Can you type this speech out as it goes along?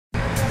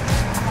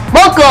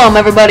Welcome,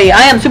 everybody.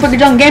 I am Super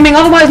Junk Gaming,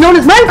 otherwise known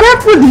as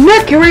Minecraft with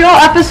Nick. Here we are,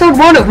 episode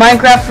 1 of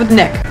Minecraft with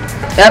Nick.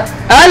 Yep.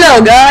 Hello,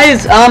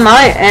 guys.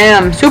 I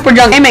am Super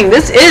Junk Gaming.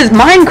 This is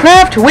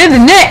Minecraft with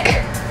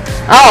Nick.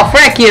 Oh,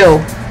 frick you.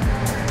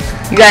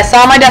 You guys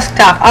saw my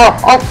desktop.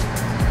 Oh.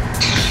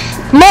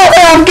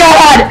 Mother of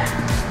God!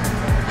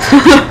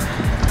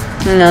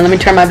 No, let me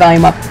turn my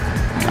volume up.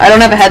 I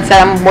don't have a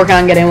headset. I'm working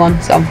on getting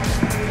one, so.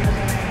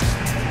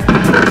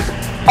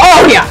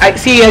 Oh yeah,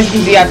 as you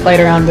can see, I played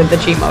around with the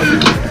cheat mode.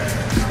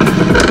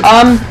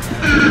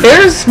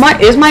 Here's my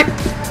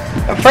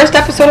first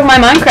episode of my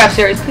Minecraft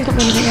series. Please don't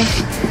let me think.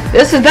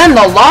 This has been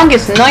the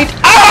longest night.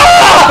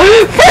 Ah!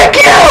 Frick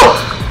you!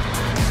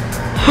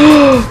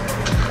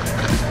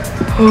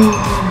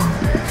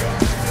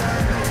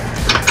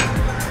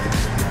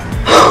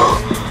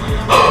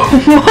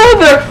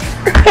 Mother!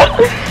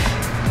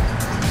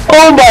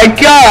 Oh my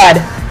God!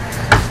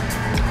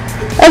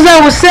 As I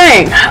was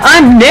saying,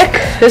 I'm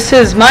Nick. This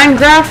is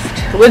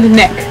Minecraft with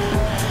Nick.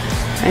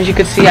 As you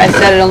can see, I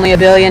said it only a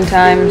billion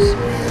times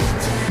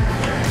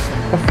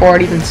before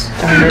it even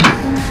started.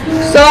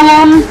 So,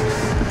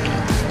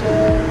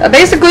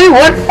 basically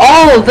what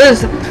all of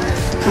this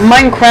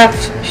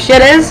Minecraft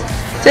shit is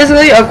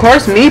basically, of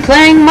course, me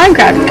playing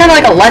Minecraft. It's kind of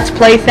like a Let's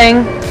Play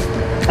thing,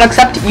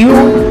 except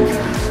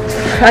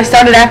I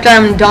started after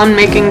I'm done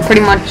making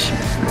pretty much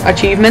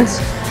achievements.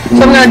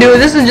 So I'm gonna do,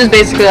 this is just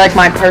basically like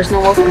my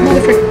personal look.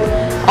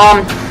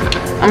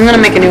 I'm gonna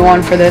make a new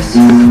one for this.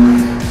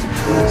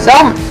 So,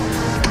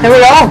 here we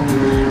go.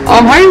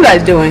 How are you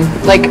guys doing?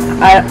 Like,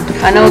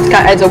 I know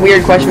it's a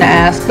weird question to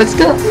ask, but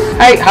still,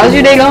 hey, how's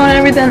your day going and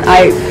everything?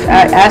 I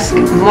ask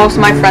most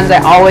of my friends,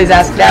 I always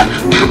ask that.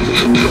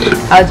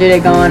 How's your day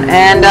going?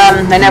 And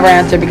I never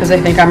answer because I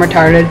think I'm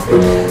retarded.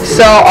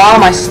 So,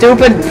 my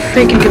stupid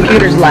freaking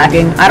computer's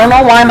lagging. I don't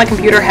know why my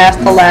computer has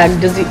to lag.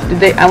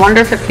 I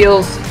wonder if it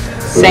feels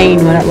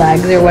sane when it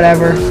lags or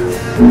whatever.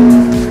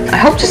 I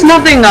hope just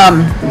nothing,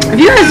 if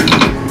you guys,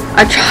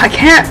 I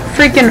can't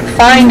freaking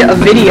find a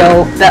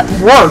video that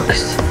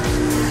works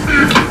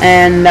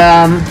and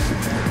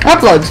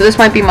upload, so this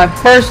might be my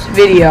first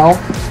video.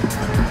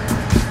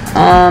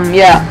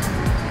 Yeah.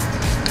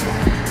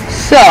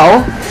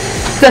 So,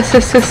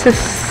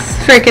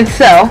 freaking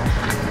so,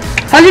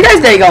 how's your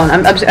guys' day going?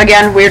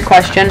 Again, weird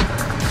question.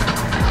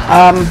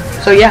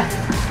 So yeah.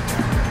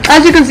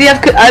 As you can see,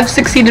 I've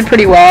succeeded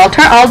pretty well.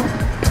 I'll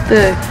put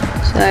the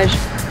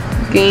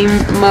 /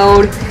 game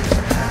mode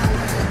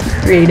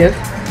creative.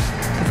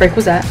 The frick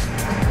was that?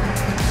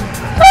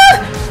 Ah!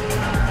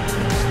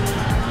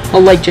 A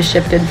light just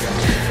shifted.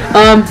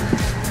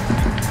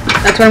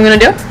 That's what I'm gonna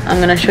do. I'm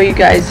gonna show you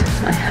guys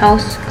my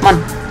house. Come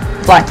on,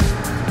 fly.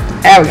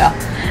 There we go.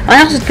 My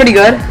house is pretty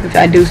good, if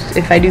I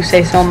do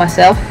say so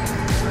myself.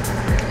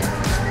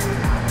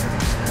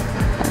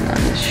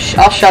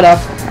 I'll shut up.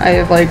 I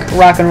have like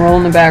rock and roll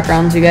in the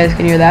background so you guys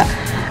can hear that.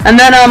 And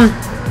then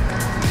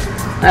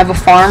I have a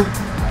farm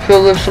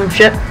filled with some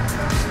shit.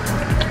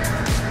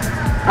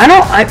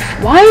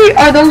 Why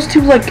are those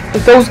two like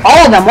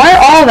all of them? Why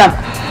are all of them?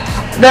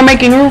 They're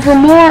making room for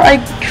more. I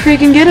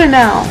freaking get it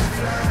now.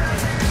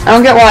 I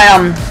don't get why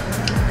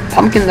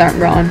pumpkins aren't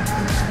growing.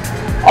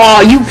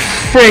 Oh, you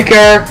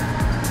fricker.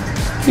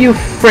 You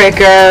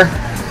fricker.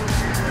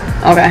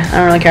 Okay, I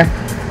don't really care.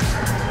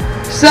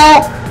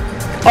 So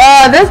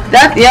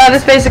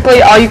this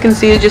basically all you can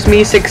see is just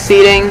me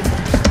succeeding.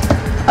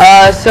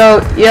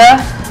 So yeah,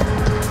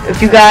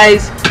 if you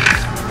guys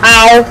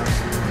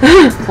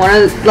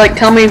wanna like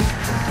tell me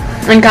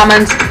in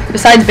comments,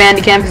 besides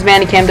Bandicam, because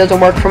Bandicam doesn't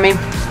work for me,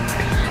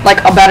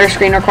 like a better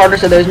screen recorder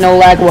so there's no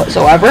lag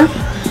whatsoever,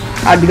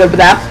 I'd be good with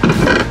that.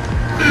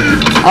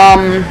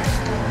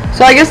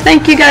 So I guess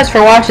thank you guys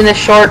for watching this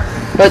short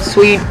but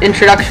sweet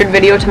introduction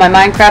video to my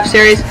Minecraft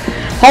series.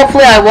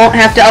 Hopefully I won't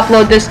have to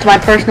upload this to my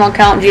personal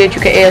account,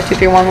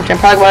 GHUKAS231, which I'm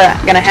probably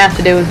gonna have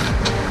to do.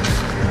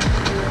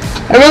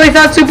 I really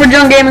thought Super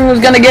Junk Gaming was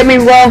gonna get me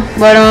well,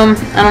 but I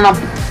don't know.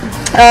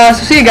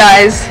 So see you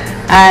guys,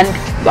 and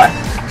bye.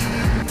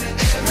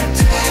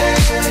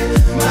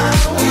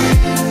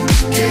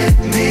 Get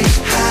me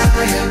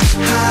higher,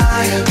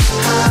 higher,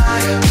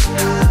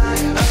 higher.